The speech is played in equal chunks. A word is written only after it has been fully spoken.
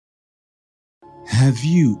Have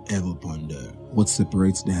you ever pondered what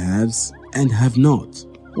separates the haves and have not?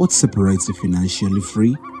 What separates the financially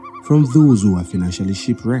free from those who are financially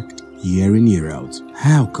shipwrecked year in, year out?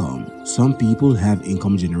 How come some people have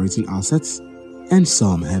income generating assets and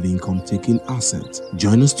some have income taking assets?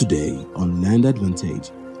 Join us today on Land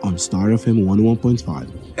Advantage on Star FM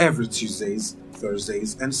 101.5 every Tuesdays,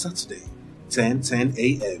 Thursdays, and Saturday, 10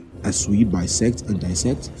 a.m. as we bisect and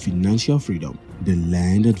dissect financial freedom the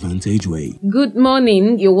Land Advantage way. Good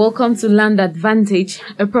morning. You're welcome to Land Advantage,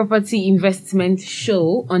 a property investment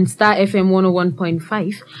show on Star FM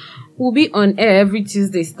 101.5. We'll be on air every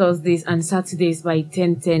Tuesdays, Thursdays, and Saturdays by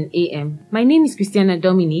 10 a.m. My name is Christiana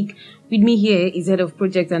Dominic. With me here is Head of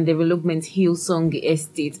Project and Development, Hillsong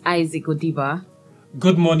Estate, Isaac Odiba.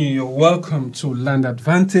 Good morning. You're welcome to Land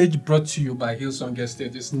Advantage, brought to you by Hillsong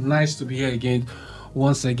Estate. It's nice to be here again.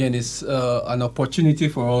 Once again, it's an opportunity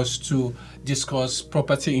for us to discuss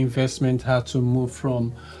property investment, how to move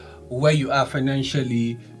from where you are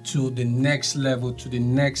financially to the next level,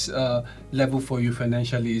 level for you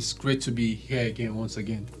financially. It's great to be here again, once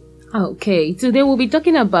again. Okay, today we'll be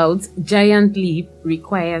talking about giant leap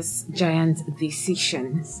requires giant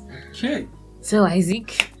decisions. Okay. So,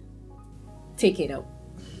 Isaac, take it up.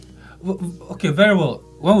 Okay, very well.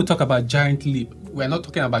 When we talk about giant leap, we're not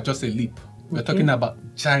talking about just a leap. We're talking about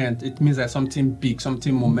giant. It means that something big,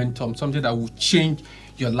 something momentum, something that will change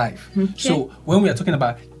your life. Okay. So when we are talking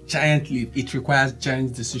about giant leap, it requires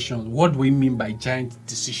giant decisions. What do we mean by giant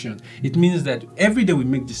decision? It means that every day we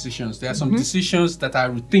make decisions. There are some decisions that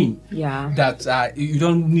are routine. Yeah. That you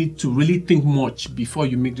don't need to really think much before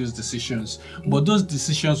you make those decisions. Okay. But those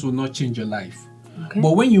decisions will not change your life. Okay.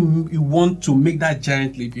 But when you want to make that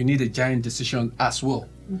giant leap, you need a giant decision as well.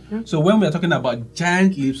 So when we are talking about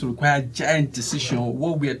giant leaps require giant decision,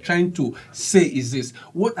 what we are trying to say is this: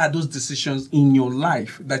 what are those decisions in your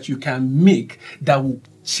life that you can make that will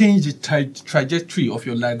change the trajectory of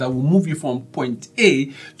your life, that will move you from point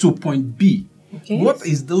A to point B? Okay. What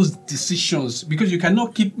is those decisions? Because you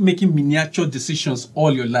cannot keep making miniature decisions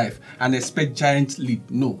all your life and expect giant leap.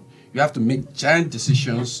 No, you have to make giant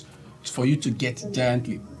decisions for you to get giant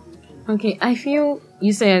leap. Okay, I feel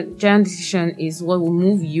you said giant decision is what will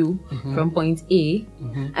move you from point A.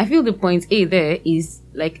 I feel the point A there is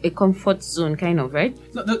like a comfort zone, kind of, right?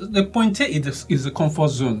 No, the point A is a comfort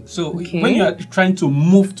zone. So when you are trying to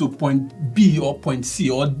move to point B or point C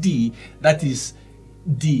or D, that is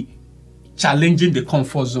the challenging the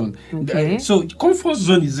comfort zone. Okay. So comfort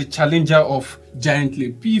zone is a challenger of giant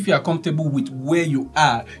leap. If you are comfortable with where you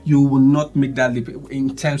are, you will not make that leap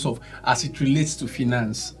in terms of as it relates to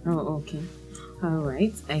finance. Oh, okay. All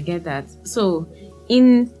right. I get that. So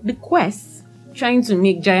in the quest, trying to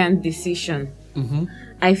make giant decision,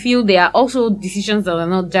 I feel there are also decisions that are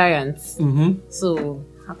not giants. So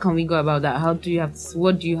how can we go about that?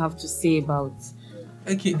 What do you have to say about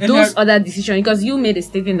those other decisions? Because you made a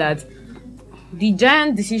statement that the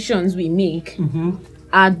giant decisions we make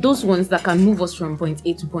are those ones that can move us from point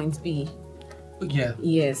A to point B. Yeah.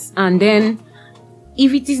 Yes. And then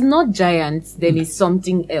if it is not giant, then it's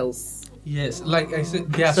something else. Yes. Like I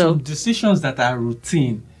said, there are some decisions that are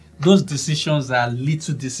routine. Those decisions are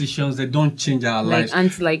little decisions. They don't change our lives.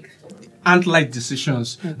 Ant-like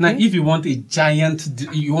decisions. Okay. Now, if you want a giant,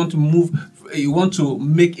 you want to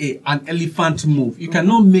make an elephant move. You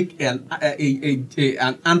cannot make an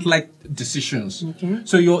ant-like decisions. Okay.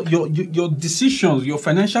 So your decisions, your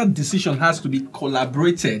financial decision has to be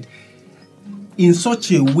collaborated in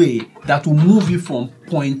such a way that will move you from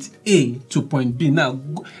point A to point B. Now,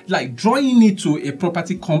 like drawing it to a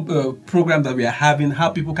property program that we are having, how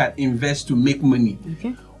people can invest to make money.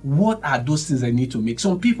 Okay. What are those things I need to make?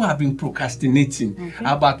 Some people have been procrastinating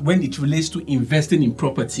about when it relates to investing in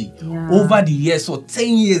property. Yeah. Over the years, for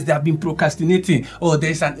 10 years, they have been procrastinating. Oh,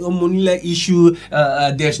 there's an money issue.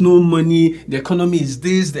 There's no money. The economy is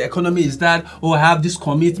this. The economy is that. Oh, I have this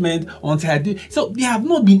commitment until I do. So they have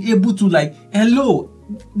not been able to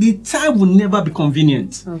the time will never be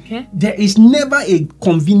convenient. Okay. There is never a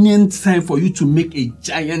convenient time for you to make a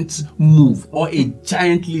giant move or a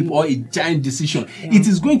giant leap or a giant decision. Yeah. It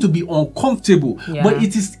is going to be uncomfortable. Yeah. But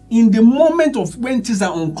it is in the moment of when things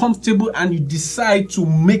are uncomfortable and you decide to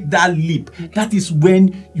make that leap, that is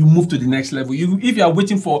when you move to the next level. If you are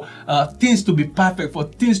waiting for things to be perfect, for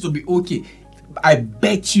things to be okay, I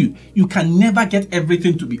bet you can never get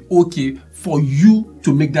everything to be okay for you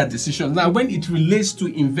to make that decision. Now, when it relates to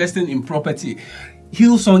investing in property,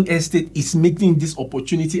 Hillsong Estate is making this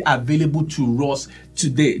opportunity available to us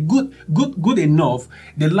today. Good enough.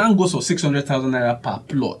 The land goes for 600,000 naira per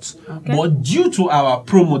plot. Okay. But due to our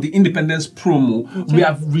promo, the independence promo, we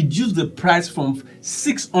have reduced the price from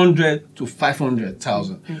 600 to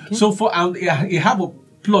 500,000. Okay. So for you have a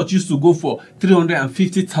plot used to go for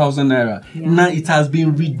 350,000 naira. Yeah. Now it has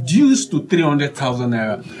been reduced to 300,000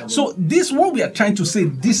 naira. So this, what we are trying to say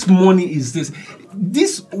this morning is this.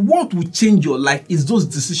 This, what will change your life is those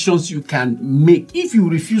decisions you can make. If you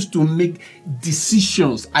refuse to make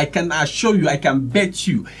decisions, I can assure you, I can bet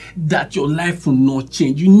you that your life will not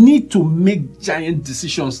change. You need to make giant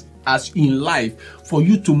decisions as in life for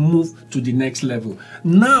you to move to the next level.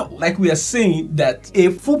 Now, like we are saying that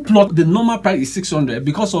a full plot, the normal price is 600.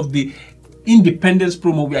 Because of the independence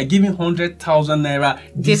promo, we are giving 100,000 naira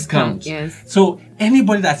discount. Yes. So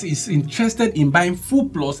anybody that is interested in buying full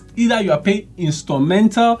plots, either you are paying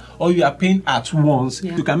instrumental or you are paying at once.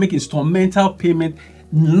 You can make instrumental payment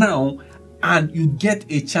now and you get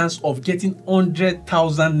a chance of getting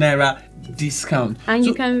 100,000 naira discount. And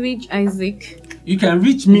you can reach Isaac. You can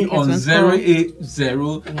reach me on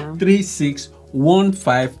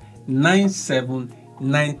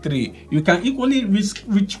 08036159793. You can equally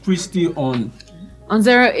reach Christy on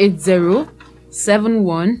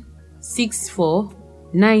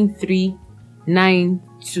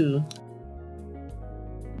 08071649392.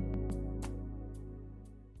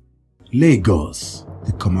 Lagos,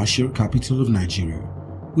 the commercial capital of Nigeria.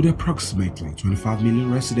 With approximately 25 million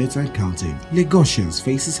residents and counting, Lagosians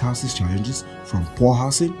faces housing challenges from poor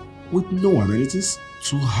housing with no amenities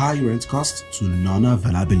to high rent costs to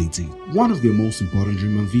non-availability. One of their most important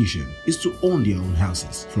dream and vision is to own their own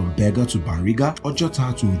houses, from Berger to Bariga,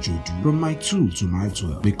 Ojota to Ojodu, from Mile 2 to Mile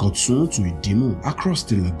 12, Bekotsun to Idimu, across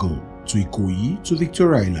the Lagoon, to Ikoyi to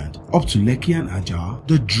Victoria Island, up to Lekki and Ajah.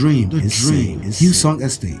 The dream is Hillsong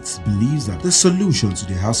Estates believes that the solution to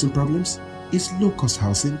their housing problems is low-cost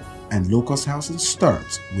housing, and low-cost housing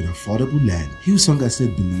starts with affordable land. Hillsong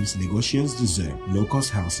Estate believes Lagosians deserve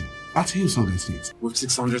low-cost housing. At Hillsong Estate, with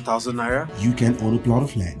 600,000 naira, you can own a plot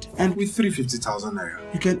of land, and with 350,000 naira,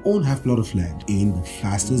 you can own half plot of land in the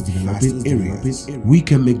fastest developing areas. We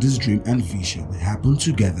can make this dream and vision happen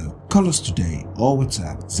together. Call us today or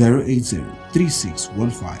WhatsApp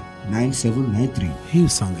 080-3615-9793.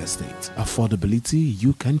 Hillsong Estate, affordability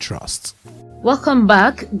you can trust. Welcome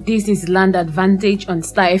back. This is Land Advantage on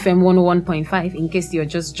Star FM 101.5. In case you're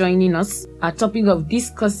just joining us, our topic of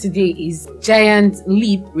discuss today is giant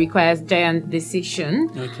leap requires giant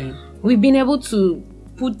decision. Okay. We've been able to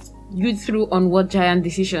put you through on what giant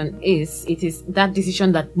decision is. It is that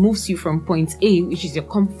decision that moves you from point A, which is your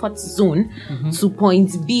comfort zone, to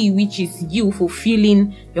point B, which is you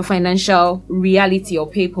fulfilling your financial reality or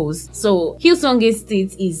purpose. So Hillsong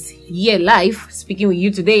Estate is here live speaking with you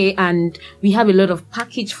today, and we have a lot of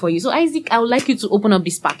package for you. So Isaac, I would like you to open up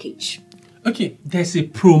this package. Okay, there's a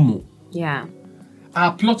promo. Yeah.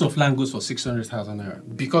 Our plot of land goes for 600,000 naira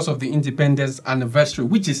because of the independence anniversary,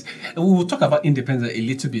 which is, we will talk about independence a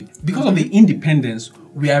little bit. Because of the independence,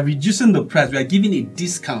 we are reducing the price. We are giving a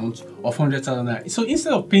discount of 100,000 naira. So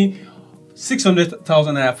instead of paying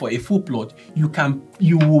 600,000 naira for a full plot, you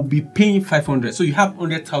will be paying 500. So you have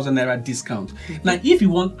 100,000 naira discount. Now, if you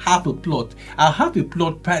want half a plot, our half a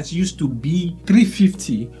plot price used to be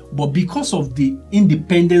 350, but because of the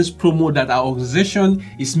independence promo that our organization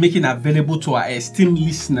is making available to our esteemed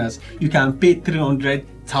listeners, you can pay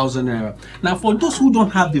 300,000 naira. Now, for those who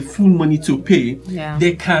don't have the full money to pay,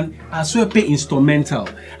 they can as well pay instrumental.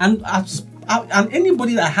 And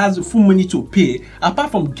anybody that has full money to pay,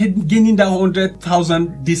 apart from gaining that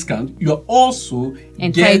 100,000 discount, you're also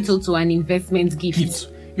entitled to an investment gift.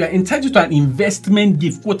 You are entitled to an investment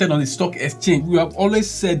gift quoted on the stock exchange. We have always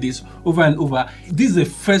said this over and over. This is the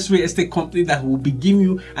first real estate company that will be giving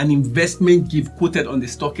you an investment gift quoted on the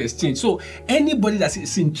stock exchange. So anybody that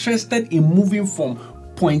is interested in moving from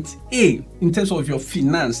point A in terms of your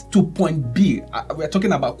finance to point B, we're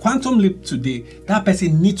talking about quantum leap today, that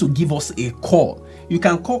person needs to give us a call. You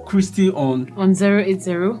can call Christy on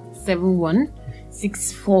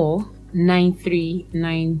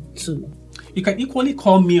 080-7164-9392. You can equally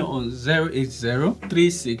call me on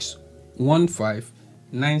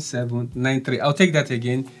 080-3615-9793. I'll take that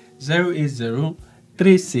again,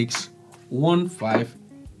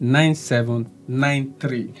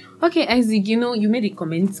 080-3615-9793. Okay, Isaac, you made a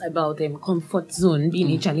comment about comfort zone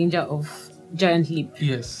being a challenger of giant leap.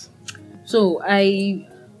 Yes. So I'd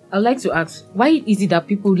like to ask, why is it that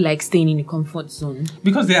people like staying in a comfort zone?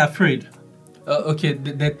 Because they are afraid.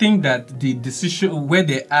 They think that the decision where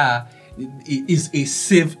they are, is a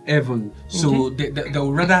safe haven. So they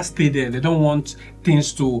will rather stay there. They don't want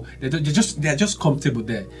things to. They're just comfortable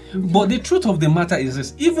there. But the truth of the matter is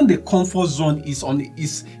this: even the comfort zone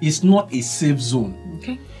is not a safe zone.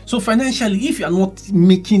 Okay. So financially, if you are not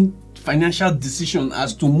making financial decision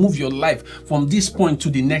as to move your life from this point to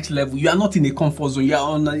the next level, you are not in a comfort zone. You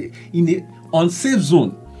are in a unsafe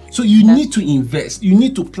zone. So you need to invest. You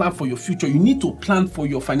need to plan for your future. You need to plan for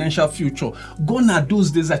your financial future. Gone are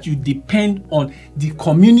those days that you depend on the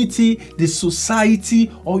community, the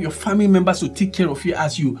society, or your family members to take care of you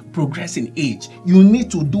as you progress in age. You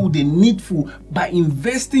need to do the needful by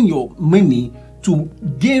investing your money to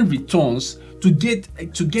gain returns, to get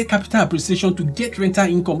capital appreciation, to get rental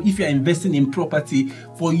income if you are investing in property,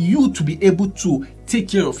 for you to be able to take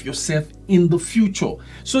care of yourself in the future.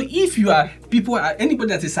 So if anybody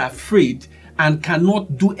that is afraid and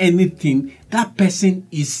cannot do anything, that person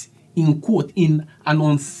is in an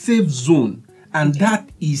unsafe zone, and that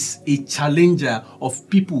is a challenger of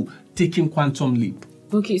people taking quantum leap.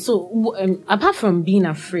 Okay, so apart from being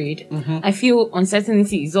afraid, I feel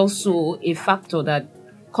uncertainty is also a factor that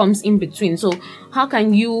comes in between. So how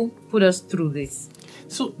can you put us through this?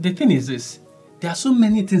 So the thing is this: there are so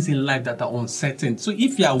many things in life that are uncertain. So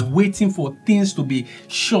if you are waiting for things to be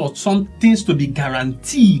sure, some things to be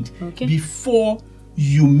guaranteed before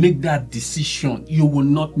you make that decision, you will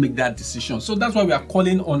not make that decision. So that's why we are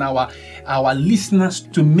calling on our listeners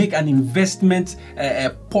to make an investment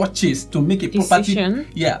purchase, to make a decision.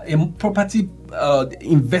 property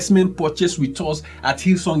investment purchase with us at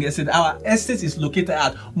Hillsong Estate. Our estate is located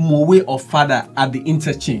at Mowe of Father at the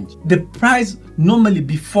interchange. The price normally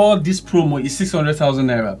before this promo is 600,000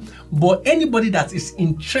 naira. But anybody that is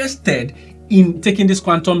interested in taking this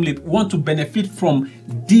quantum leap, want to benefit from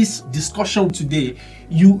this discussion today,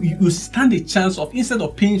 you stand a chance of, instead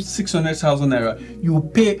of paying 600,000 naira, you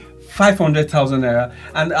pay 500,000 naira,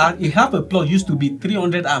 and a half a plot used to be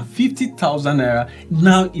 350,000 naira,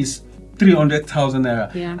 now is 300,000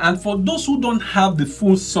 naira. Yeah. And for those who don't have the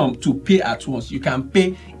full sum to pay at once, you can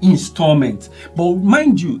pay installment. But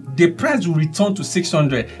mind you, the price will return to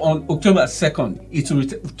 600 on October 2nd. It will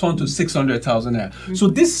return to 600,000 naira. So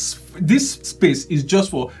this space is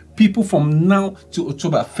just for people from now to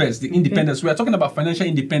October 1st, the independence. We are talking about financial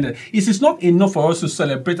independence. It is not enough for us to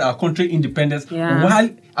celebrate our country independence while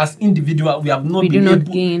as individual we have not been able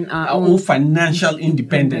to gain our own financial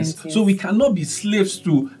independence. Yes. So we cannot be slaves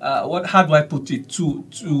to how do I put it, to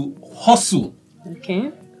hustle.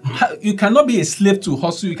 Okay. You cannot be a slave to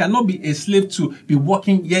hustle. You cannot be a slave to be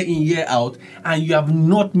working year in, year out, and you have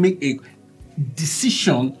not made a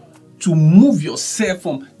decision to move yourself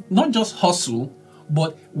from not just hustle,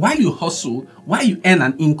 but while you hustle, while you earn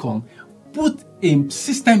an income, put a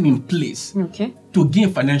system in place to gain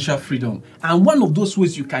financial freedom. And one of those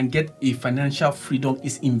ways you can get a financial freedom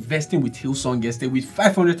is investing with Hillsong Estate. With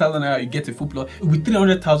 500,000 naira, you get a full plot. With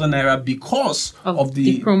 300,000 naira, because of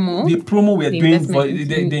the promo we are doing for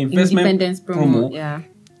the investment promo,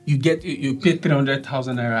 you pay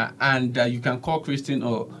 300,000 naira, and you can call Christine,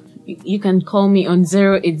 or you can call me on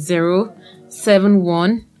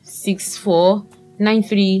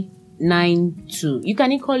 080-7164-9392. You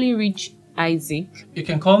can equally reach Isaac. You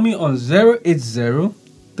can call me on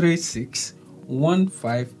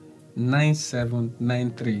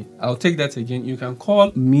 080-3615-9793. I'll take that again. You can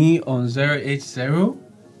call me on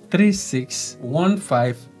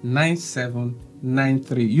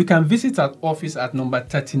 080-3615-9793. You can visit our office at number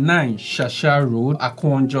 39 Shasha Road,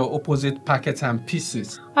 Akwonjo, opposite Packets and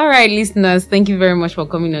Pieces. All right, listeners, thank you very much for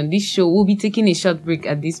coming on this show. We'll be taking a short break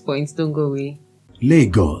at this point. Don't go away.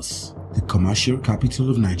 Lagos, the commercial capital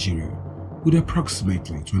of Nigeria. With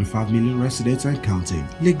approximately 25 million residents and counting,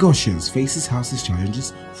 Lagosians faces housing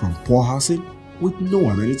challenges from poor housing with no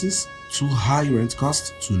amenities to high rent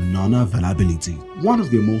costs to non-availability. One of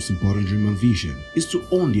their most important dream and vision is to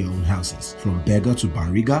own their own houses, from Berger to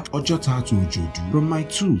Bariga, Ojota to Ojodu, from Mile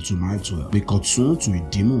 2 to Mile 12, Bekotsun to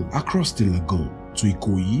Idimu, across the Lagoon, to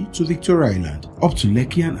Ikoyi to Victoria Island, up to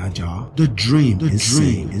Lekki and Ajah. The dream is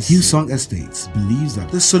Hillsong Estates believes that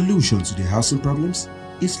the solution to their housing problems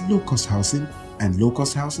is low-cost housing, and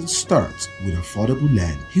low-cost housing starts with affordable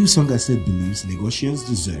land. Hillsong Estate believes Lagosians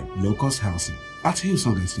deserve low-cost housing. At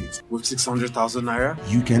Hillsong Estate, with 600,000 naira,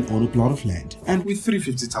 you can own a plot of land, and with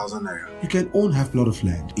 350,000 naira, you can own half plot of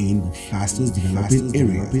land in the fastest developing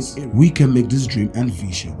areas. We can make this dream and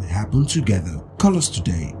vision happen together. Call us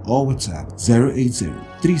today or WhatsApp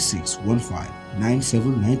 080-3615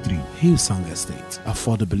 9793. Hillsong Estate.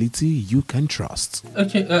 Affordability you can trust.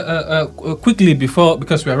 Okay, quickly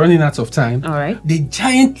because we are running out of time. All right. The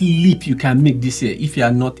giant leap you can make this year if you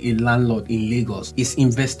are not a landlord in Lagos is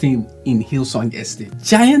investing in Hillsong Estate.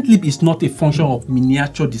 Giant leap is not a function of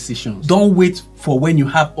miniature decisions. Don't wait for when you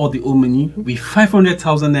have all the old money. With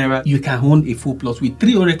 500,000 naira, you can own a full plot. With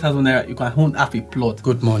 300,000 naira, you can own half a plot.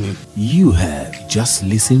 Good morning. You have just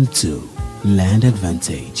listened to Land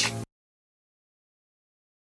Advantage.